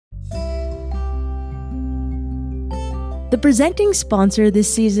The presenting sponsor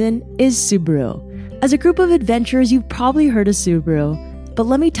this season is Subaru. As a group of adventurers, you've probably heard of Subaru, but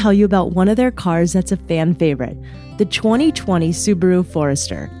let me tell you about one of their cars that's a fan favorite, the 2020 Subaru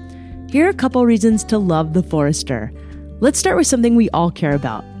Forester. Here are a couple reasons to love the Forester. Let's start with something we all care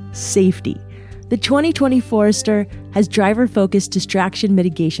about, safety. The 2020 Forester has driver-focused distraction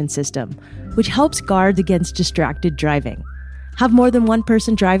mitigation system, which helps guard against distracted driving. Have more than one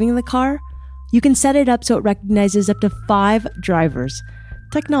person driving the car? You can set it up so it recognizes up to 5 drivers.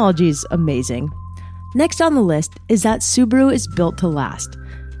 Technology's amazing. Next on the list is that Subaru is built to last.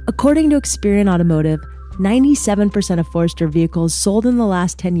 According to Experian Automotive, 97% of Forester vehicles sold in the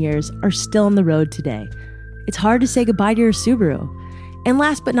last 10 years are still on the road today. It's hard to say goodbye to your Subaru. And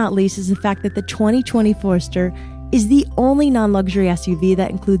last but not least is the fact that the 2020 Forester is the only non-luxury SUV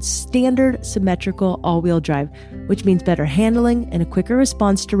that includes standard symmetrical all-wheel drive, which means better handling and a quicker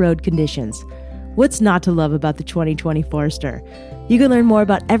response to road conditions. What's not to love about the 2020 Forester? You can learn more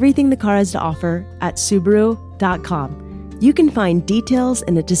about everything the car has to offer at Subaru.com. You can find details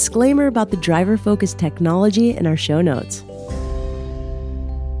and a disclaimer about the driver-focused technology in our show notes.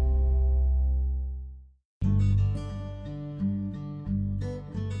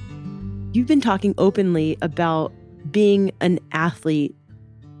 You've been talking openly about being an athlete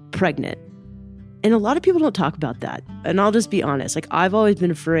pregnant. And a lot of people don't talk about that. And I'll just be honest, I've always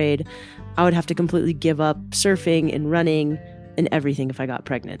been afraid I would have to completely give up surfing and running and everything if I got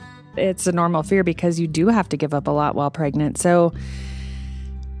pregnant. It's a normal fear because you do have to give up a lot while pregnant. So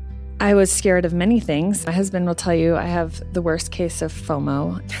I was scared of many things. My husband will tell you I have the worst case of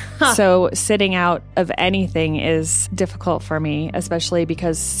FOMO. So sitting out of anything is difficult for me, especially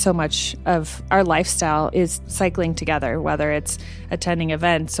because so much of our lifestyle is cycling together, whether it's attending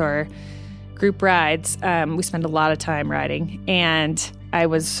events or group rides. We spend a lot of time riding. And I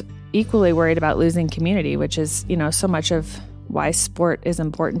was equally worried about losing community, which is, so much of why sport is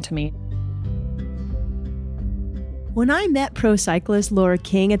important to me. When I met pro cyclist Laura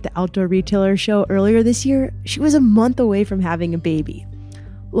King at the Outdoor Retailer show earlier this year, she was a month away from having a baby.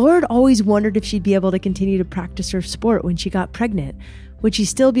 Laura had always wondered if she'd be able to continue to practice her sport when she got pregnant. Would she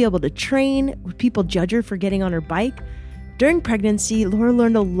still be able to train? Would people judge her for getting on her bike? During pregnancy, Laura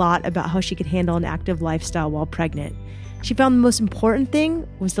learned a lot about how she could handle an active lifestyle while pregnant. She found the most important thing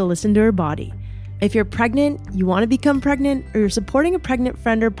was to listen to her body. If you're pregnant, you want to become pregnant, or you're supporting a pregnant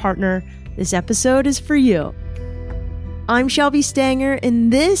friend or partner, this episode is for you. I'm Shelby Stanger,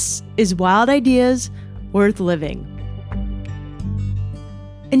 and this is Wild Ideas Worth Living.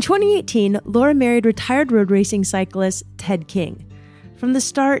 In 2018, Laura married retired road racing cyclist Ted King. From the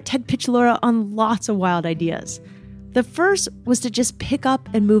start, Ted pitched Laura on lots of wild ideas. The first was to just pick up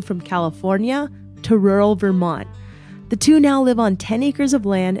and move from California to rural Vermont. The two now live on 10 acres of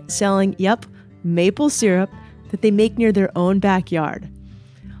land selling, maple syrup that they make near their own backyard.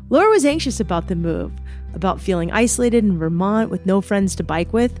 Laura was anxious about the move, about feeling isolated in Vermont with no friends to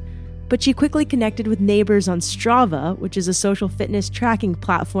bike with, but she quickly connected with neighbors on Strava, which is a social fitness tracking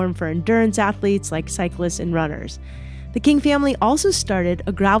platform for endurance athletes like cyclists and runners. The King family also started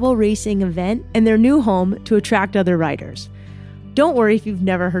a gravel racing event in their new home to attract other riders. Don't worry if you've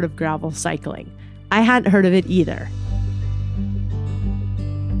never heard of gravel cycling. I hadn't heard of it either.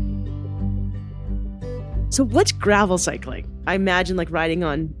 So what's gravel cycling? I imagine riding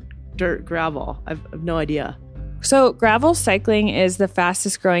on dirt gravel. I've no idea. So gravel cycling is the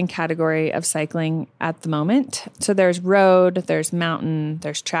fastest growing category of cycling at the moment. So there's road, there's mountain,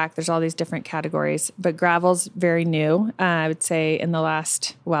 there's track, there's all these different categories, but gravel's very new. I would say in the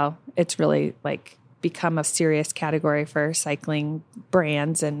last, it's really become a serious category for cycling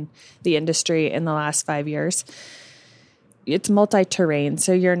brands and the industry in the last 5 years. It's multi-terrain.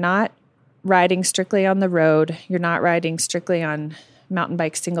 So you're not riding strictly on the road. You're not riding strictly on mountain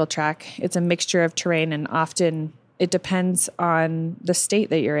bike single track. It's a mixture of terrain, and often it depends on the state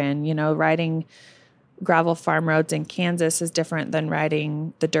that you're in. Riding gravel farm roads in Kansas is different than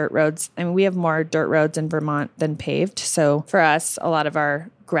riding the dirt roads. I mean, we have more dirt roads in Vermont than paved. So for us, a lot of our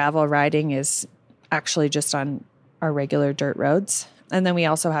gravel riding is actually just on our regular dirt roads. And then we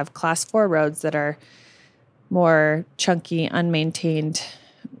also have class 4 roads that are more chunky, unmaintained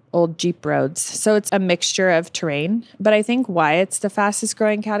old Jeep roads. So it's a mixture of terrain. But I think why it's the fastest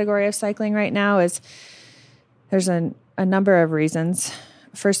growing category of cycling right now is there's a number of reasons.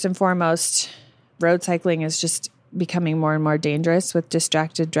 First and foremost, road cycling is just becoming more and more dangerous with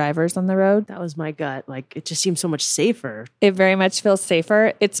distracted drivers on the road. That was my gut. It just seems so much safer. It very much feels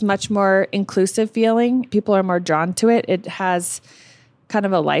safer. It's much more inclusive feeling. People are more drawn to it. It has kind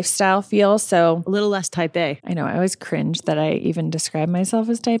of a lifestyle feel. So a little less type A. I know. I always cringe that I even describe myself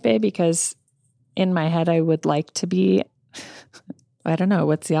as type A because in my head, I would like to be I don't know.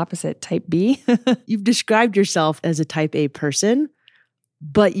 What's the opposite? Type B? You've described yourself as a type A person,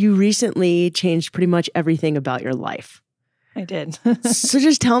 but you recently changed pretty much everything about your life. I did. So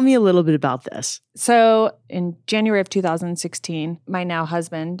just tell me a little bit about this. So in January of 2016, my now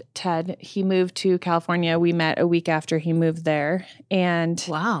husband, Ted, he moved to California. We met a week after he moved there. And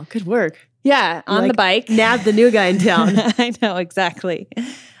wow, good work. Yeah, on the bike. Nabbed the new guy in town. I know, exactly.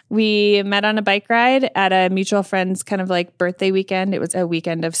 We met on a bike ride at a mutual friend's kind of like birthday weekend. It was a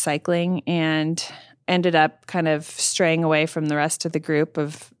weekend of cycling and ended up kind of straying away from the rest of the group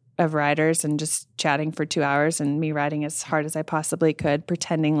of riders and just chatting for 2 hours and me riding as hard as I possibly could,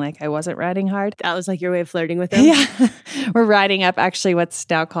 pretending like I wasn't riding hard. That was like your way of flirting with him? Yeah. We're riding up actually what's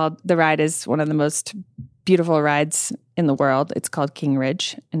now called, the ride is one of the most beautiful rides in the world. It's called King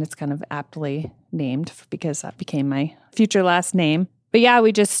Ridge, and it's kind of aptly named because that became my future last name. But yeah,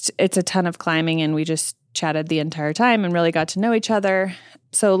 it's a ton of climbing, and we just chatted the entire time and really got to know each other.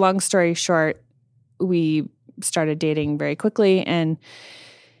 So long story short, we started dating very quickly, and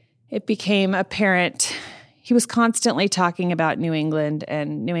it became apparent. He was constantly talking about New England,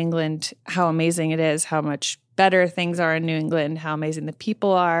 how amazing it is, how much better things are in New England, how amazing the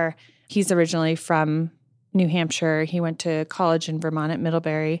people are. He's originally from New Hampshire. He went to college in Vermont at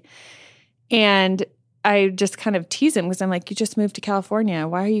Middlebury. And I just kind of tease him because I'm like, you just moved to California.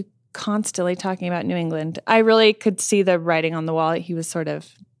 Why are you constantly talking about New England? I really could see the writing on the wall. He was sort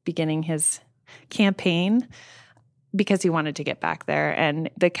of beginning his campaign because he wanted to get back there. And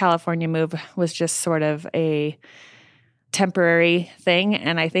the California move was just sort of a temporary thing.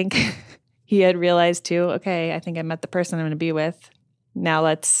 And I think he had realized too, okay, I think I met the person I'm going to be with. Now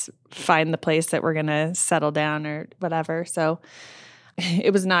let's find the place that we're going to settle down or whatever. So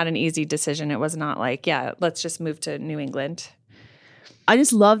it was not an easy decision. It was not like, yeah, let's just move to New England. I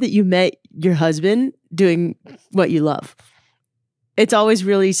just love that you met your husband doing what you love. It's always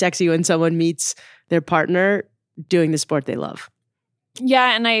really sexy when someone meets their partner doing the sport they love.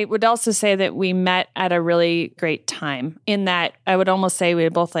 Yeah, and I would also say that we met at a really great time in that I would almost say we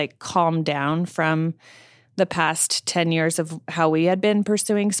had both like calmed down from the past 10 years of how we had been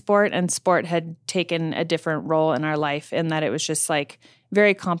pursuing sport, and sport had taken a different role in our life in that it was just like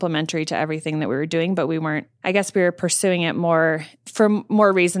very complementary to everything that we were doing, but we weren't, I guess we were pursuing it more for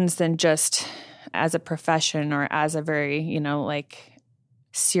more reasons than just as a profession or as a very, like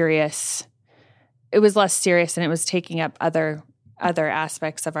serious. It was less serious, and it was taking up other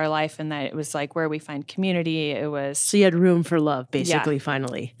aspects of our life, and that it was like where we find community. It was so you had room for love, basically.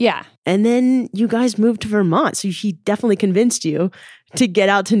 Finally, yeah. And then you guys moved to Vermont, so he definitely convinced you to get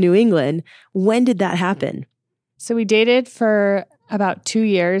out to New England. When did that happen? So we dated for about 2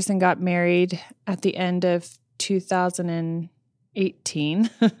 years and got married at the end of 2018.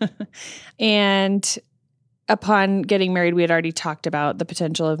 And upon getting married, we had already talked about the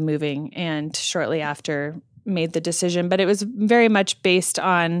potential of moving, and shortly after made the decision. But it was very much based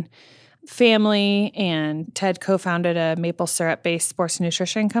on family, and Ted co-founded a maple syrup-based sports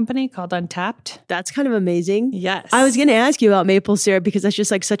nutrition company called Untapped. That's kind of amazing. Yes. I was going to ask you about maple syrup because that's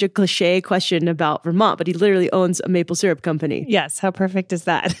just like such a cliche question about Vermont, but he literally owns a maple syrup company. Yes. How perfect is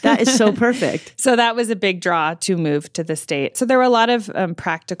that? That is so perfect. So that was a big draw to move to the state. So there were a lot of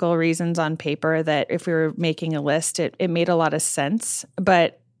practical reasons on paper that if we were making a list, it made a lot of sense.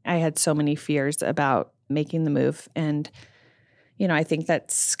 But I had so many fears about making the move. And I think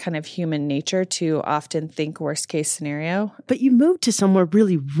that's kind of human nature to often think worst case scenario. But you moved to somewhere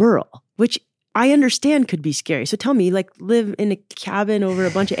really rural, which I understand could be scary. So tell me, like, live in a cabin over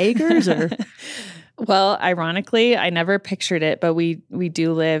a bunch of acres or? Well, ironically, I never pictured it, but we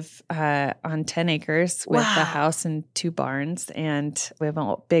do live on 10 acres with a house and 2 barns. And we have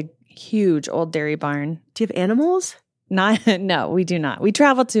a big, huge old dairy barn. Do you have animals? No, we do not. We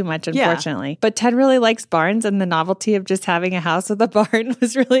travel too much, unfortunately. Yeah. But Ted really likes barns, and the novelty of just having a house with a barn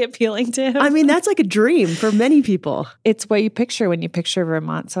was really appealing to him. I mean, that's like a dream for many people. It's what you picture when you picture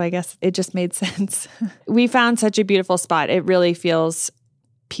Vermont. So I guess it just made sense. We found such a beautiful spot. It really feels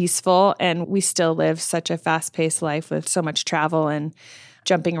peaceful, and we still live such a fast-paced life with so much travel and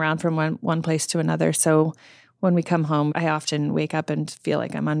jumping around from one place to another. So when we come home, I often wake up and feel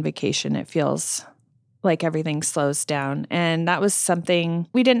like I'm on vacation. It feels like everything slows down. And that was something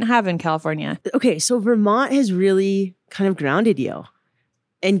we didn't have in California. Okay, so Vermont has really kind of grounded you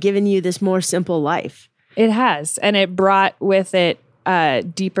and given you this more simple life. It has. And it brought with it a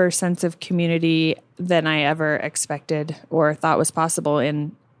deeper sense of community than I ever expected or thought was possible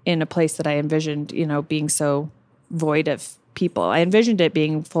in a place that I envisioned, being so void of people. I envisioned it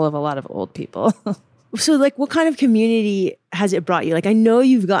being full of a lot of old people. So like what kind of community has it brought you? Like I know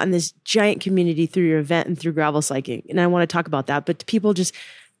you've gotten this giant community through your event and through gravel cycling, and I want to talk about that, but do people just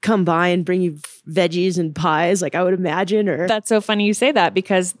come by and bring you veggies and pies like I would imagine? Or That's so funny you say that,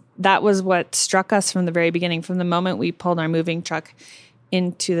 because that was what struck us from the very beginning. From the moment we pulled our moving truck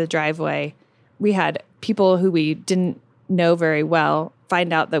into the driveway, we had people who we didn't know very well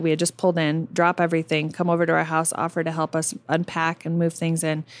find out that we had just pulled in, drop everything, come over to our house, offer to help us unpack and move things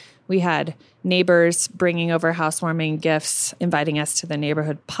in. We had neighbors bringing over housewarming gifts, inviting us to the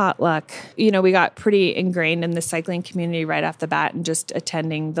neighborhood potluck. You know, we got pretty ingrained in the cycling community right off the bat and just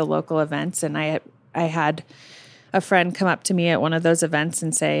attending the local events. And I had a friend come up to me at one of those events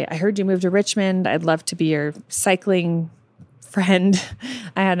and say, I heard you moved to Richmond. I'd love to be your cycling friend.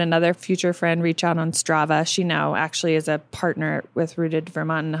 I had another future friend reach out on Strava. She now actually is a partner with Rooted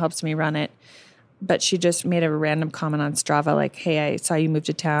Vermont and helps me run it. But she just made a random comment on Strava like, hey, I saw you move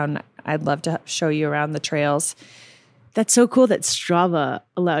to town. I'd love to show you around the trails. that's so cool that Strava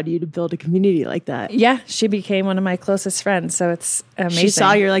allowed you to build a community like that. Yeah, she became one of my closest friends. So it's amazing. She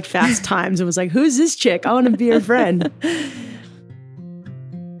saw your like fast times and was like, who's this chick? I want to be her friend.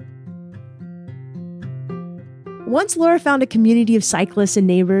 Once Laura found a community of cyclists and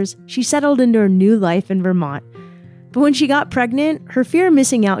neighbors, she settled into her new life in Vermont. But when she got pregnant, her fear of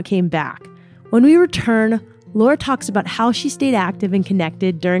missing out came back. When we return, Laura talks about how she stayed active and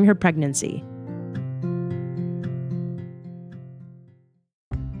connected during her pregnancy.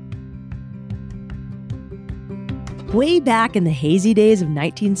 Way back in the hazy days of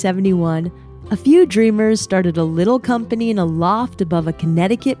 1971, a few dreamers started a little company in a loft above a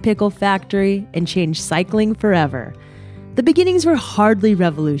Connecticut pickle factory and changed cycling forever. The beginnings were hardly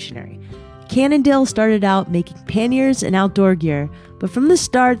revolutionary. Cannondale started out making panniers and outdoor gear, but from the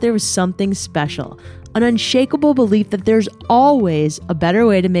start there was something special, an unshakable belief that there's always a better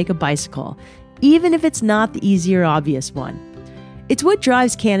way to make a bicycle, even if it's not the easy or obvious one. It's what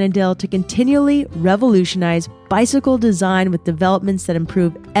drives Cannondale to continually revolutionize bicycle design with developments that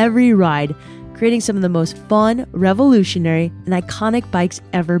improve every ride, creating some of the most fun, revolutionary, and iconic bikes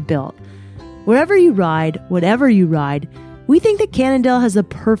ever built. Wherever you ride, whatever you ride, we think that Cannondale has the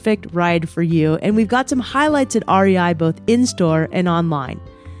perfect ride for you, and we've got some highlights at REI both in-store and online.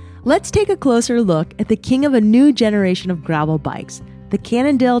 Let's take a closer look at the king of a new generation of gravel bikes, the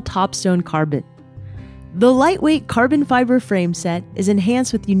Cannondale Topstone Carbon. The lightweight carbon fiber frame set is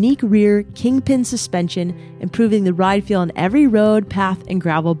enhanced with unique rear kingpin suspension, improving the ride feel on every road, path, and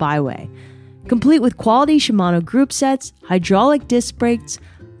gravel byway. Complete with quality Shimano group sets, hydraulic disc brakes,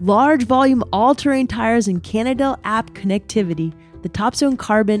 large volume all-terrain tires, and Cannondale app connectivity, the Topstone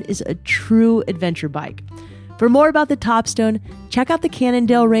Carbon is a true adventure bike. For more about the Topstone, check out the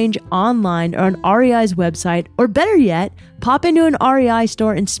Cannondale range online or on REI's website, or better yet, pop into an REI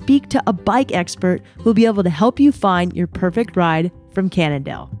store and speak to a bike expert who'll be able to help you find your perfect ride from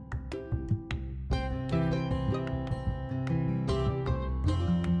Cannondale.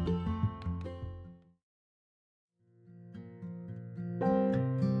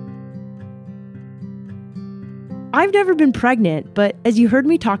 I've never been pregnant, but as you heard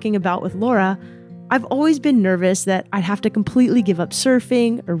me talking about with Laura, I've always been nervous that I'd have to completely give up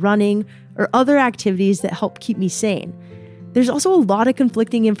surfing or running or other activities that help keep me sane. There's also a lot of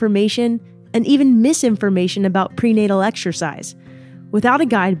conflicting information and even misinformation about prenatal exercise. Without a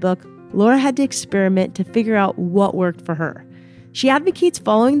guidebook, Laura had to experiment to figure out what worked for her. She advocates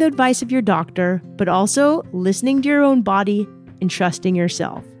following the advice of your doctor, but also listening to your own body and trusting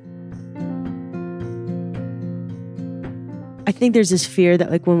yourself. I think there's this fear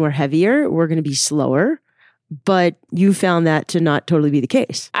that like when we're heavier, we're going to be slower, but you found that to not totally be the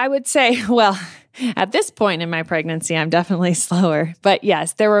case. I would say, well, at this point in my pregnancy, I'm definitely slower. But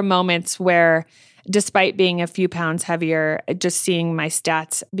yes, there were moments where despite being a few pounds heavier, just seeing my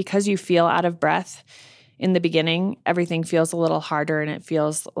stats, because you feel out of breath in the beginning, everything feels a little harder and it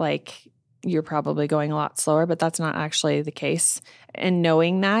feels like you're probably going a lot slower, but that's not actually the case. And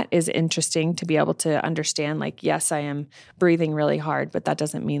knowing that is interesting to be able to understand, like, yes, I am breathing really hard, but that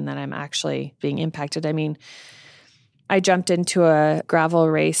doesn't mean that I'm actually being impacted. I mean, I jumped into a gravel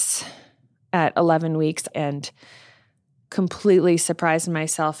race at 11 weeks and completely surprised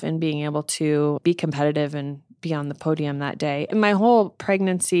myself in being able to be competitive and be on the podium that day. And my whole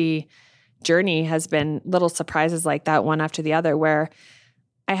pregnancy journey has been little surprises like that, one after the other, where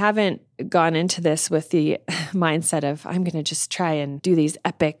I haven't gone into this with the mindset of I'm going to just try and do these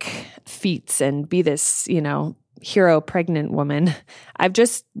epic feats and be this, hero pregnant woman. I've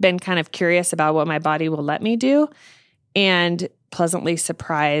just been kind of curious about what my body will let me do and pleasantly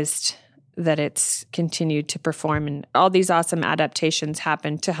surprised that it's continued to perform. And all these awesome adaptations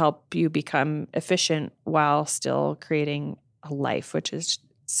happen to help you become efficient while still creating a life, which is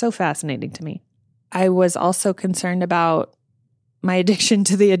so fascinating to me. I was also concerned about my addiction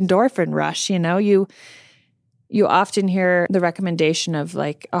to the endorphin rush. You know, you often hear the recommendation of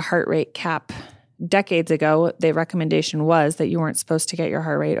like a heart rate cap. Decades ago, the recommendation was that you weren't supposed to get your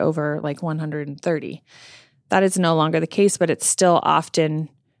heart rate over like 130. That is no longer the case, but it's still often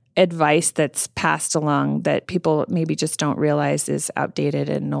advice that's passed along that people maybe just don't realize is outdated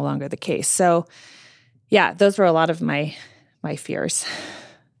and no longer the case. So yeah, those were a lot of my fears.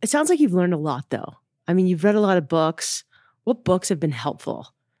 It sounds like you've learned a lot though. I mean, you've read a lot of books. What books have been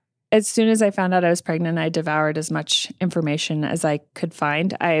helpful? As soon as I found out I was pregnant, I devoured as much information as I could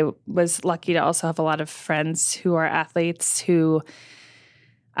find. I was lucky to also have a lot of friends who are athletes who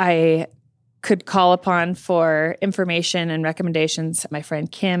I could call upon for information and recommendations. My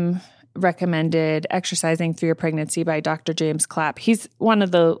friend Kim recommended Exercising Through Your Pregnancy by Dr. James Clapp. He's one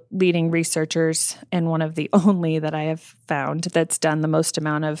of the leading researchers and one of the only that I have found that's done the most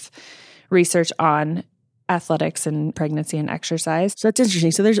amount of research on athletics and pregnancy and exercise. So that's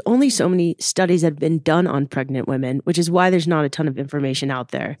interesting. So there's only so many studies that have been done on pregnant women, which is why there's not a ton of information out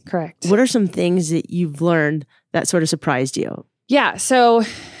there. Correct. What are some things that you've learned that sort of surprised you? Yeah. So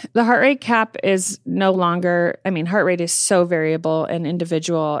the heart rate cap is no longer, heart rate is so variable and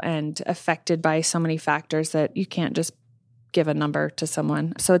individual and affected by so many factors that you can't just give a number to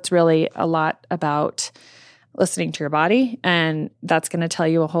someone. So it's really a lot about listening to your body, and that's going to tell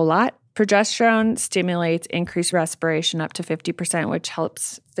you a whole lot. Progesterone stimulates increased respiration up to 50%, which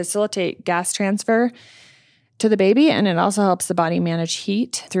helps facilitate gas transfer to the baby, and it also helps the body manage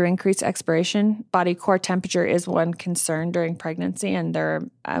heat through increased expiration. Body core temperature is one concern during pregnancy, and there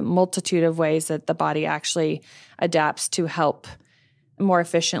are a multitude of ways that the body actually adapts to help more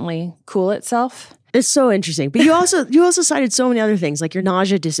efficiently cool itself. It's so interesting. But you also cited so many other things, like your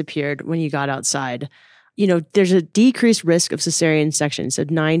nausea disappeared when you got outside. You know, there's a decreased risk of cesarean section, so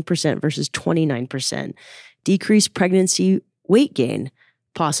 9% versus 29%. Decreased pregnancy weight gain,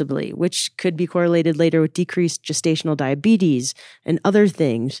 possibly, which could be correlated later with decreased gestational diabetes and other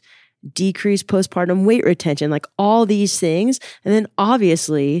things. Decreased postpartum weight retention, like all these things. And then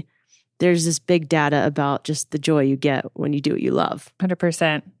obviously, there's this big data about just the joy you get when you do what you love.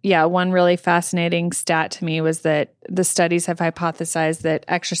 100%. Yeah, one really fascinating stat to me was that the studies have hypothesized that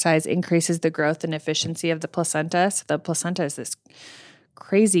exercise increases the growth and efficiency of the placenta. So the placenta is this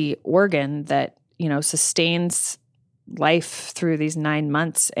crazy organ that, sustains life through these 9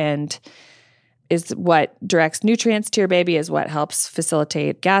 months and is what directs nutrients to your baby, is what helps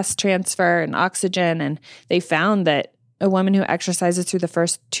facilitate gas transfer and oxygen. And they found that a woman who exercises through the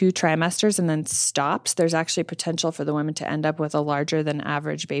first 2 trimesters and then stops, there's actually potential for the woman to end up with a larger than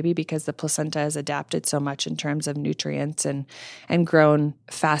average baby because the placenta has adapted so much in terms of nutrients and grown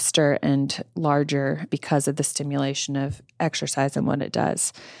faster and larger because of the stimulation of exercise and what it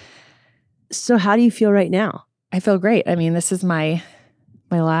does. So how do you feel right now? I feel great. This is my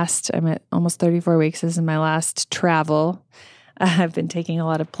last, I'm at almost 34 weeks. This is my last travel. I've been taking a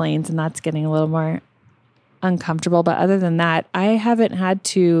lot of planes and that's getting a little more uncomfortable. But other than that, I haven't had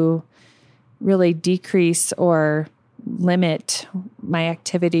to really decrease or limit my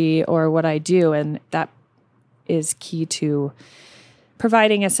activity or what I do. And that is key to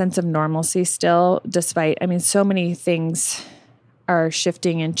providing a sense of normalcy still, despite, so many things are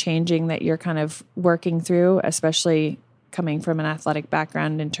shifting and changing that you're kind of working through, especially coming from an athletic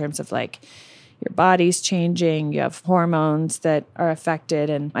background in terms of like your body's changing, you have hormones that are affected.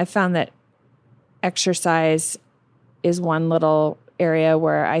 And I found that exercise is one little area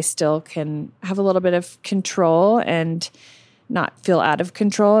where I still can have a little bit of control and not feel out of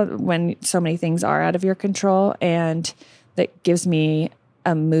control when so many things are out of your control. And that gives me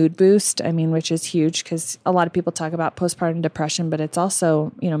a mood boost, which is huge because a lot of people talk about postpartum depression, but it's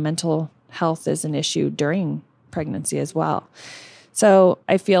also, mental health is an issue during pregnancy as well. So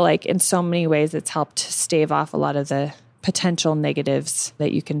I feel like in so many ways it's helped stave off a lot of the potential negatives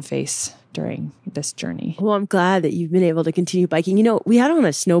that you can face during this journey. Well, I'm glad that you've been able to continue biking. We had on a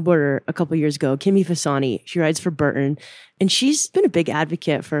snowboarder a couple years ago, Kimi Fasani. She rides for Burton, and she's been a big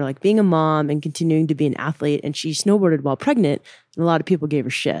advocate for like being a mom and continuing to be an athlete. And she snowboarded while pregnant, and a lot of people gave her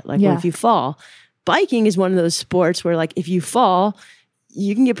shit. Like, well, if you fall, biking is one of those sports where like if you fall,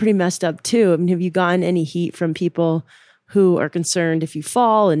 you can get pretty messed up too. Have you gotten any heat from people who are concerned if you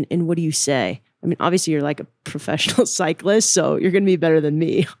fall, and what do you say? Obviously you're like a professional cyclist, so you're going to be better than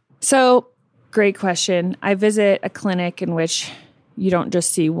me. So, great question. I visit a clinic in which you don't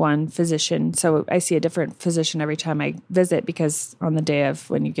just see one physician. So I see a different physician every time I visit, because on the day of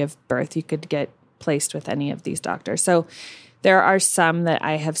when you give birth, you could get placed with any of these doctors. So there are some that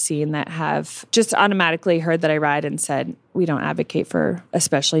I have seen that have just automatically heard that I ride and said, we don't advocate for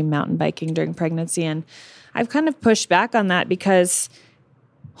especially mountain biking during pregnancy. And I've kind of pushed back on that because,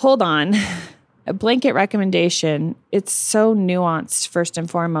 hold on, a blanket recommendation, it's so nuanced, first and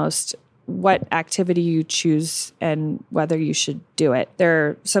foremost, what activity you choose and whether you should do it. There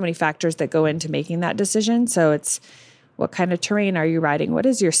are so many factors that go into making that decision. So it's, what kind of terrain are you riding? What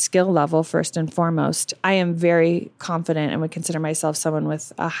is your skill level, first and foremost? I am very confident and would consider myself someone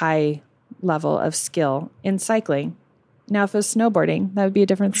with a high level of skill in cycling. Now, if it was snowboarding, that would be a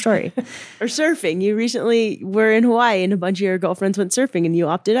different story. Or surfing. You recently were in Hawaii and a bunch of your girlfriends went surfing and you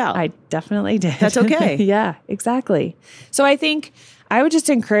opted out. I definitely did. That's okay. Yeah, exactly. So I think I would just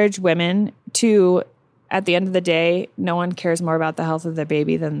encourage women to, at the end of the day, no one cares more about the health of their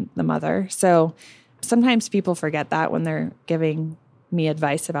baby than the mother. So sometimes people forget that when they're giving me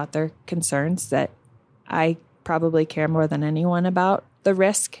advice about their concerns, that I probably care more than anyone about the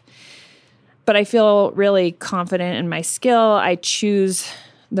risk. But I feel really confident in my skill. I choose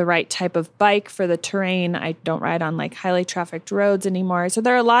the right type of bike for the terrain. I don't ride on like highly trafficked roads anymore. So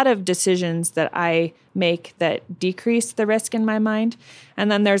there are a lot of decisions that I make that decrease the risk in my mind.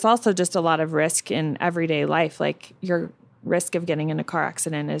 And then there's also just a lot of risk in everyday life. Like your risk of getting in a car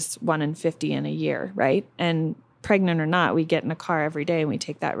accident is 1 in 50 in a year, right? And pregnant or not, we get in a car every day and we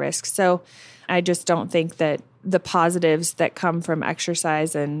take that risk. So I just don't think that the positives that come from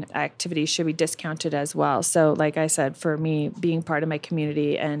exercise and activity should be discounted as well. So like I said, for me, being part of my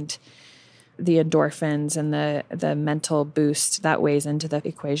community and the endorphins and the mental boost, that weighs into the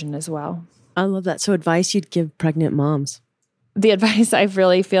equation as well. I love that. So advice you'd give pregnant moms? The advice I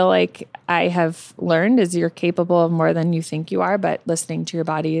really feel like I have learned is you're capable of more than you think you are, but listening to your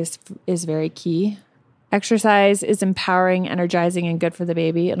body is very key. Exercise is empowering, energizing, and good for the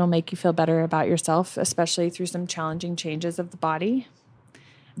baby. It'll make you feel better about yourself, especially through some challenging changes of the body.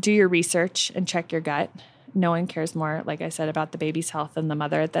 Do your research and check your gut. No one cares more, like I said, about the baby's health than the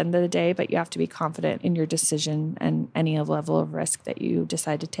mother at the end of the day, but you have to be confident in your decision and any level of risk that you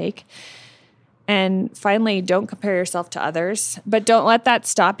decide to take. And finally, don't compare yourself to others, but don't let that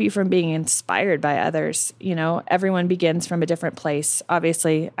stop you from being inspired by others. You know, everyone begins from a different place.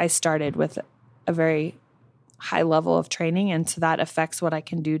 Obviously, I started with a very high level of training, and so that affects what I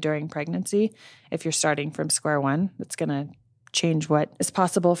can do during pregnancy. If you're starting from square one, it's going to change what is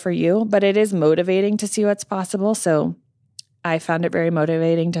possible for you, but it is motivating to see what's possible. So I found it very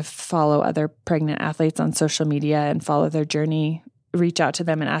motivating to follow other pregnant athletes on social media and follow their journey, reach out to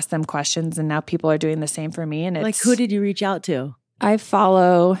them and ask them questions. And now people are doing the same for me. And it's like, who did you reach out to? There's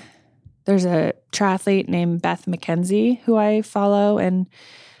a triathlete named Beth McKenzie who I follow and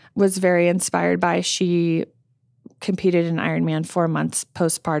was very inspired by. She competed in Ironman 4 months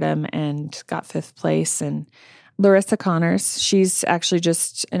postpartum and got 5th place. And Larissa Connors, she's actually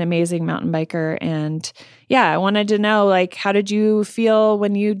just an amazing mountain biker. And yeah, I wanted to know, like, how did you feel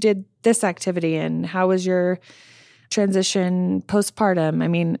when you did this activity and how was your transition postpartum? I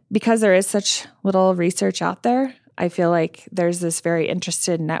mean, because there is such little research out there, I feel like there's this very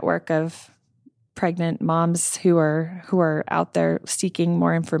interested network of pregnant moms who are out there seeking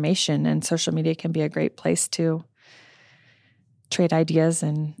more information, and social media can be a great place to trade ideas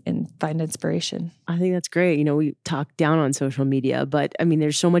and find inspiration. I think that's great. You know, we talk down on social media, but I mean,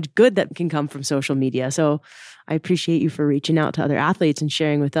 there's so much good that can come from social media. So I appreciate you for reaching out to other athletes and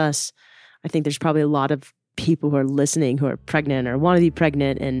sharing with us. I think there's probably a lot of people who are listening who are pregnant or want to be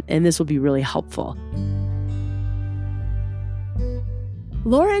pregnant, and this will be really helpful.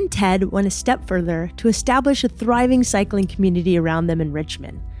 Laura and Ted went a step further to establish a thriving cycling community around them in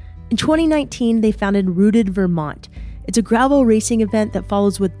Richmond. In 2019, they founded Rooted Vermont. It's a gravel racing event that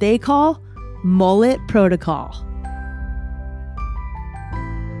follows what they call Mullet Protocol.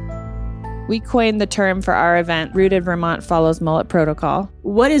 We coined the term for our event. Rooted Vermont follows Mullet Protocol.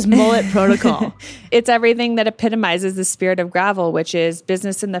 What is Mullet Protocol? It's everything that epitomizes the spirit of gravel, which is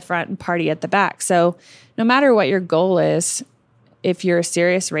business in the front and party at the back. So no matter what your goal is, if you're a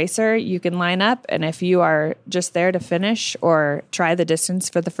serious racer, you can line up. And if you are just there to finish or try the distance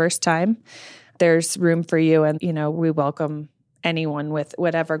for the first time, there's room for you. And, you know, we welcome anyone with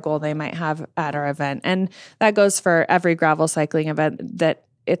whatever goal they might have at our event. And that goes for every gravel cycling event, that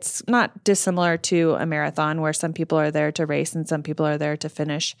it's not dissimilar to a marathon where some people are there to race and some people are there to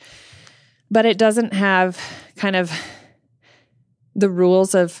finish. But it doesn't have kind of the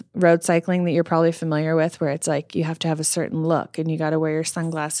rules of road cycling that you're probably familiar with, where it's like you have to have a certain look and you got to wear your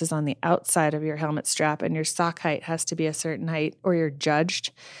sunglasses on the outside of your helmet strap and your sock height has to be a certain height or you're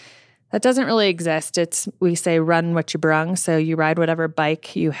judged. That doesn't really exist. We say run what you brung. So you ride whatever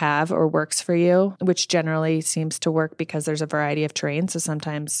bike you have or works for you, which generally seems to work because there's a variety of terrain. So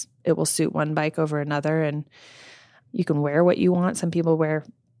sometimes it will suit one bike over another and you can wear what you want. Some people wear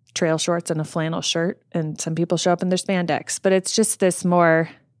trail shorts and a flannel shirt and some people show up in their spandex. But it's just this more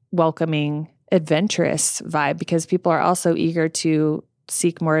welcoming, adventurous vibe because people are also eager to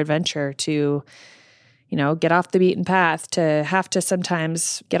seek more adventure, to get off the beaten path, to have to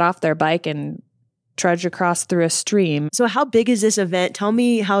sometimes get off their bike and trudge across through a stream. So how big is this event? Tell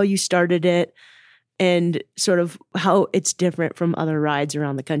me how you started it and sort of how it's different from other rides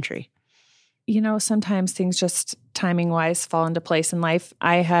around the country. Sometimes things just timing-wise fall into place in life.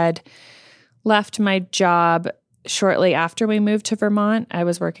 I had left my job shortly after we moved to Vermont. I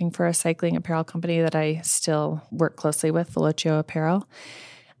was working for a cycling apparel company that I still work closely with, Velocio Apparel.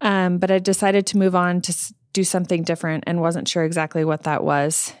 But I decided to move on to do something different and wasn't sure exactly what that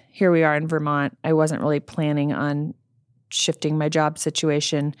was. Here we are in Vermont. I wasn't really planning on shifting my job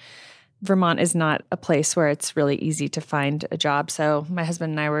situation. Vermont is not a place where it's really easy to find a job. So my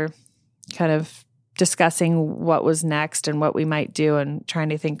husband and I were kind of discussing what was next and what we might do and trying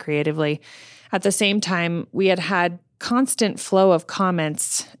to think creatively. At the same time, we had constant flow of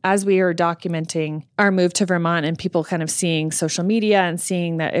comments as we were documenting our move to Vermont and people kind of seeing social media and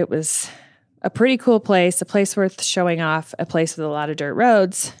seeing that it was a pretty cool place, a place worth showing off, a place with a lot of dirt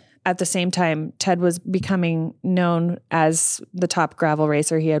roads. At the same time, Ted was becoming known as the top gravel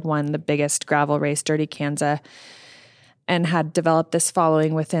racer. He had won the biggest gravel race, Dirty Kansas, and had developed this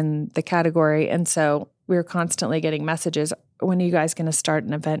following within the category. And so we were constantly getting messages, when are you guys going to start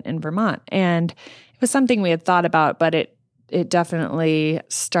an event in Vermont? And it was something we had thought about, but it definitely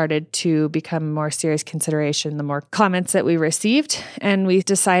started to become more serious consideration the more comments that we received. And we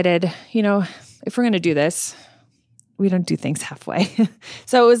decided, if we're going to do this, we don't do things halfway.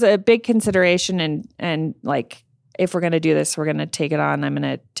 So it was a big consideration and like, if we're going to do this, we're going to take it on. I'm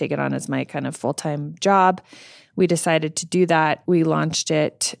going to take it on as my kind of full-time job. We decided to do that. We launched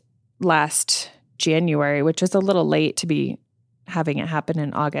it last January, which was a little late to be having it happen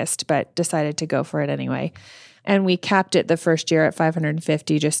in August, but decided to go for it anyway. And we capped it the first year at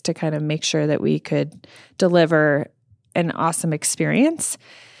 550 just to kind of make sure that we could deliver an awesome experience.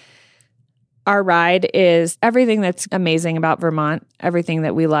 Our ride is everything that's amazing about Vermont, everything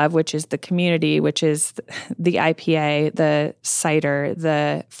that we love, which is the community, which is the IPA, the cider,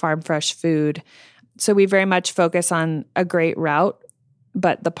 the farm fresh food. So we very much focus on a great route,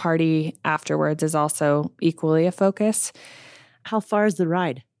 but the party afterwards is also equally a focus. How far is the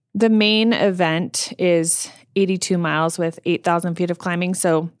ride? The main event is 82 miles with 8,000 feet of climbing.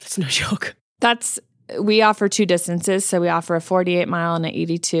 So that's no joke. We offer two distances. So we offer a 48 mile and an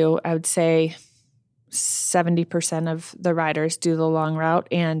 82. I would say 70% of the riders do the long route.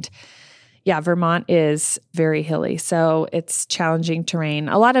 And yeah, Vermont is very hilly. So it's challenging terrain.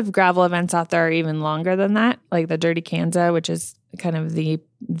 A lot of gravel events out there are even longer than that, like the Dirty Kansas, which is kind of the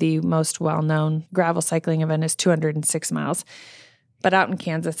most well-known gravel cycling event, is 206 miles. But out in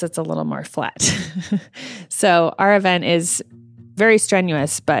Kansas, it's a little more flat. So our event is very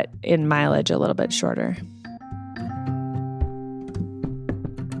strenuous, but in mileage a little bit shorter.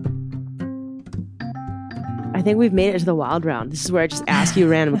 I think we've made it to the wild round. This is where I just ask you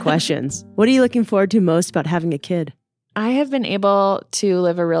random questions. What are you looking forward to most about having a kid? I have been able to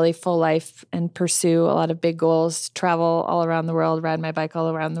live a really full life and pursue a lot of big goals, travel all around the world, ride my bike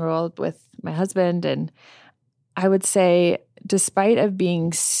all around the world with my husband. And I would say, despite of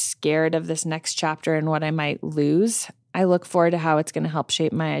being scared of this next chapter and what I might lose, I look forward to how it's going to help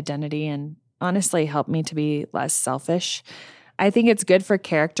shape my identity and honestly help me to be less selfish. I think it's good for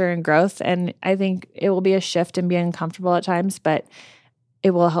character and growth, and I think it will be a shift and be uncomfortable at times, but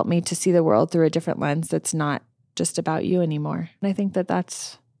it will help me to see the world through a different lens that's not just about you anymore. And I think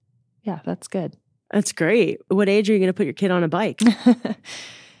that's good. That's great. What age are you going to put your kid on a bike?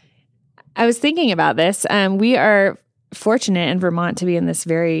 I was thinking about this. We are fortunate in Vermont to be in this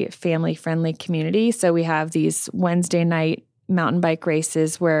very family-friendly community. So we have these Wednesday night mountain bike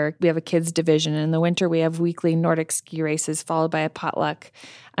races where we have a kids division. In the winter, we have weekly Nordic ski races followed by a potluck.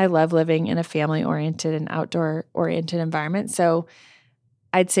 I love living in a family-oriented and outdoor-oriented environment. So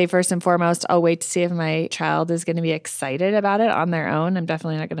I'd say first and foremost, I'll wait to see if my child is going to be excited about it on their own. I'm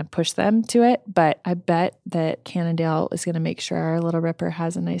definitely not going to push them to it, but I bet that Cannondale is going to make sure our little Ripper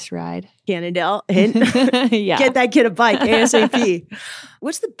has a nice ride. Cannondale, hint. Yeah. Get that kid a bike ASAP.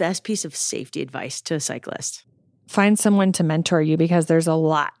 What's the best piece of safety advice to a cyclist? find someone to mentor you, because there's a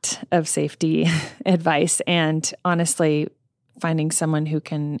lot of safety advice. And honestly, finding someone who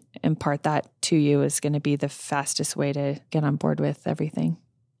can impart that to you is going to be the fastest way to get on board with everything.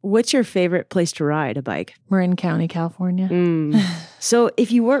 What's your favorite place to ride a bike? Marin County, California. So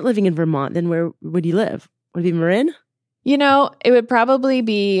if you weren't living in Vermont, then where would you live? Would it be Marin? It would probably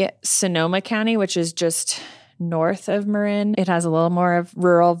be Sonoma County, which is just north of Marin. It has a little more of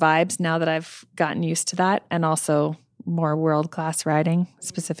rural vibes now that I've gotten used to that, and also more world-class riding,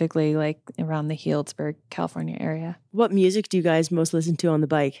 specifically like around the Healdsburg, California area. What music do you guys most listen to on the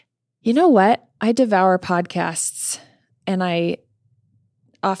bike? You know what? I devour podcasts, and I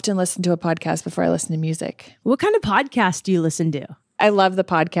often listen to a podcast before I listen to music. What kind of podcast do you listen to? I love the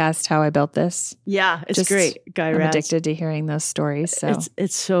podcast, How I Built This. Yeah, it's great. Guy I'm Raz. addicted to hearing those stories. So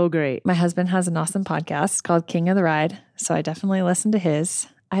It's so great. my husband has an awesome podcast called King of the Ride, so I definitely listen to his.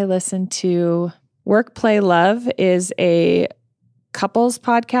 I listen to Work, Play, Love is a couples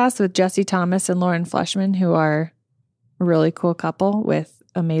podcast with Jesse Thomas and Lauren Fleshman, who are a really cool couple with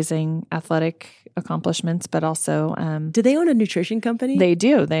amazing athletic accomplishments, but also Do they own a nutrition company? they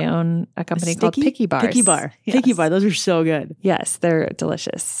do. They own a company called Picky Bars. Picky Bar. Yes. Picky Bar. Those are so good. Yes, they're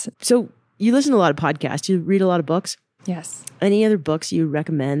delicious. So you listen to a lot of podcasts. You read a lot of books. Yes. Any other books you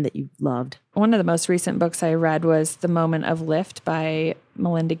recommend that you loved? One of the most recent books I read was The Moment of Lift by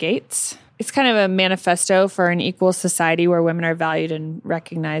Melinda Gates. It's kind of a manifesto for an equal society where women are valued and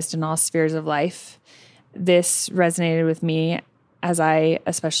recognized in all spheres of life. This resonated with me as I,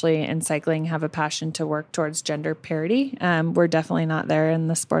 especially in cycling, have a passion to work towards gender parity. We're definitely not there in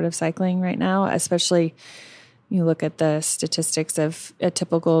the sport of cycling right now, especially you look at the statistics of a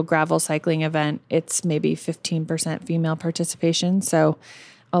typical gravel cycling event, it's maybe 15% female participation. So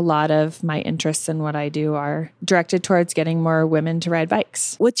a lot of my interests in what I do are directed towards getting more women to ride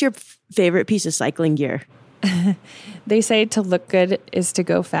bikes. What's your favorite piece of cycling gear? They say to look good is to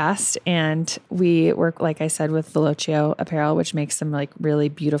go fast. And we work, like I said, with Velocio apparel, which makes some like really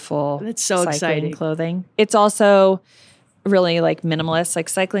beautiful That's so cycling exciting. clothing. It's also really like minimalist. Like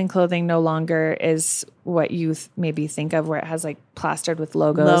cycling clothing no longer is what you maybe think of, where it has like plastered with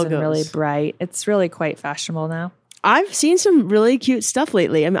logos and really bright. It's really quite fashionable now. I've seen some really cute stuff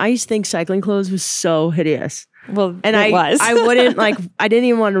lately. I mean, I used to think cycling clothes was so hideous. Well, And it was. I wouldn't I didn't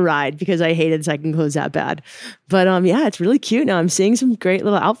even want to ride because I hated cycling clothes that bad. But yeah, it's really cute now. I'm seeing some great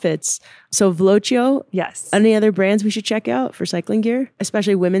little outfits. So Velocio, Yes. any other brands we should check out for cycling gear,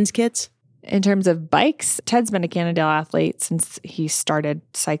 especially women's kits? In terms of bikes, Ted's been a Cannondale athlete since he started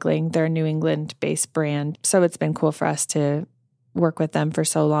cycling. They're a New England-based brand. So it's been cool for us to work with them for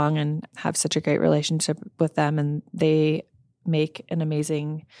so long and have such a great relationship with them. And they make an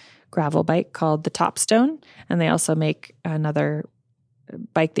amazing gravel bike called the Topstone. And they also make another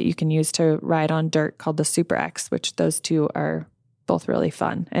bike that you can use to ride on dirt called the Super X, which those two are both really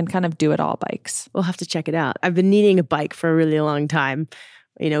fun and kind of do-it-all bikes. We'll have to check it out. I've been needing a bike for a really long time.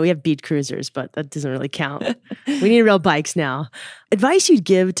 You know, we have beat cruisers, but that doesn't really count. We need real bikes now. Advice you'd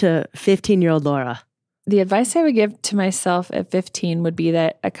give to 15-year-old Laura? The advice I would give to myself at 15 would be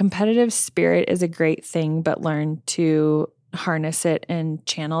that a competitive spirit is a great thing, but learn to harness it and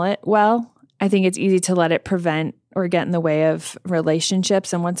channel it well. I think it's easy to let it prevent or get in the way of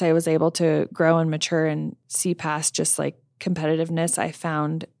relationships. And once I was able to grow and mature and see past just like competitiveness,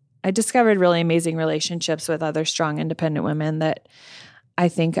 I discovered really amazing relationships with other strong, independent women that I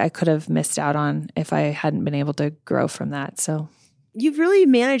think I could have missed out on if I hadn't been able to grow from that. So You've really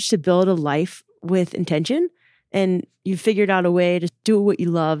managed to build a life with intention, and you've figured out a way to do what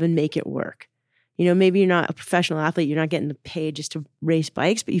you love and make it work. You know, maybe you're not a professional athlete, you're not getting paid just to race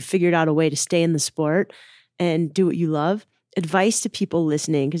bikes, but you figured out a way to stay in the sport and do what you love. Advice to people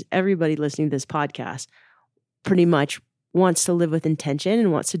listening, because everybody listening to this podcast pretty much wants to live with intention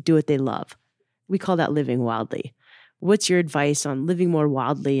and wants to do what they love. We call that living wildly. What's your advice on living more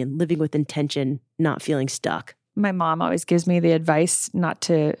wildly and living with intention, not feeling stuck? my mom always gives me the advice not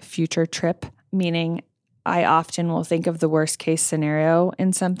to future trip, meaning I often will think of the worst case scenario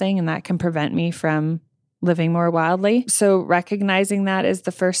in something, and that can prevent me from living more wildly. So recognizing that is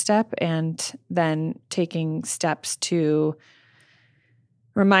the first step, and then taking steps to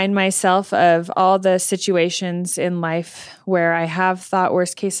remind myself of all the situations in life where I have thought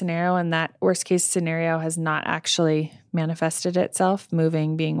worst case scenario, and that worst case scenario has not actually manifested itself,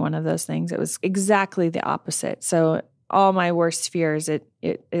 moving being one of those things. It was exactly the opposite. So all my worst fears, it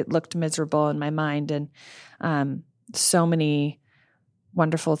looked miserable in my mind, and so many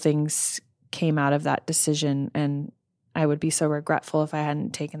wonderful things came out of that decision. And I would be so regretful if I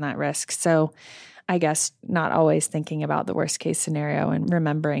hadn't taken that risk. So I guess not always thinking about the worst case scenario and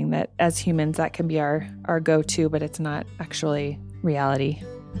remembering that as humans, that can be our go-to, but it's not actually reality.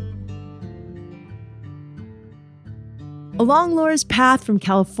 Along Laura's path from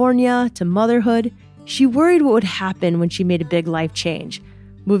California to motherhood, she worried what would happen when she made a big life change,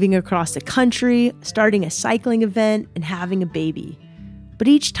 moving across the country, starting a cycling event, and having a baby. But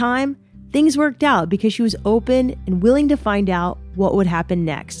each time, things worked out because she was open and willing to find out what would happen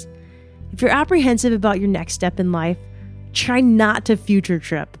next. If you're apprehensive about your next step in life, try not to future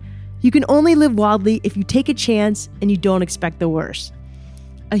trip. You can only live wildly if you take a chance and you don't expect the worst.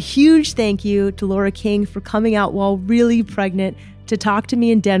 A huge thank you to Laura King for coming out while really pregnant to talk to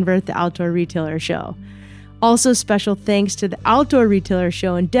me in Denver at the Outdoor Retailer Show. Also, special thanks to the Outdoor Retailer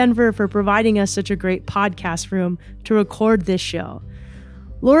Show in Denver for providing us such a great podcast room to record this show.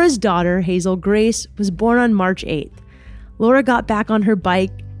 Laura's daughter, Hazel Grace, was born on March 8th. Laura got back on her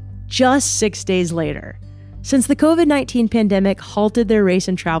bike just 6 days later. Since the COVID-19 pandemic halted their race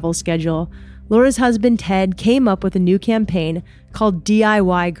and travel schedule, Laura's husband, Ted, came up with a new campaign called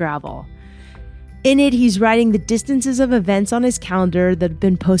DIY Gravel. In it, he's writing the distances of events on his calendar that have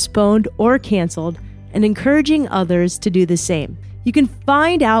been postponed or canceled and encouraging others to do the same. You can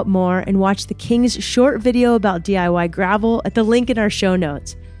find out more and watch the King's short video about DIY Gravel at the link in our show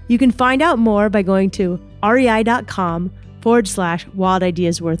notes. You can find out more by going to rei.com/Wild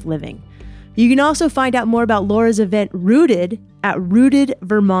Ideas Worth Living. You can also find out more about Laura's event Rooted at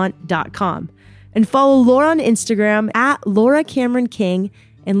rootedvermont.com. And follow Laura on Instagram at Laura Cameron King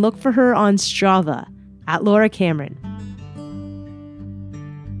and look for her on Strava at Laura Cameron.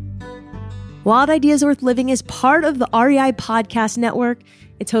 Wild Ideas Worth Living is part of the REI Podcast Network.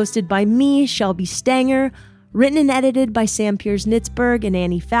 It's hosted by me, Shelby Stanger, written and edited by Sam Piers-Nitzberg and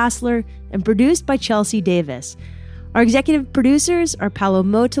Annie Fassler, and produced by Chelsea Davis. Our executive producers are Paolo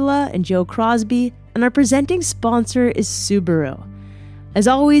Motola and Joe Crosby, and our presenting sponsor is Subaru. As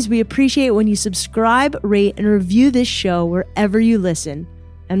always, we appreciate when you subscribe, rate, and review this show wherever you listen.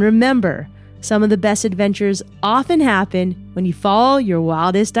 And remember, some of the best adventures often happen when you follow your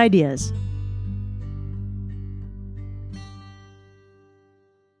wildest ideas.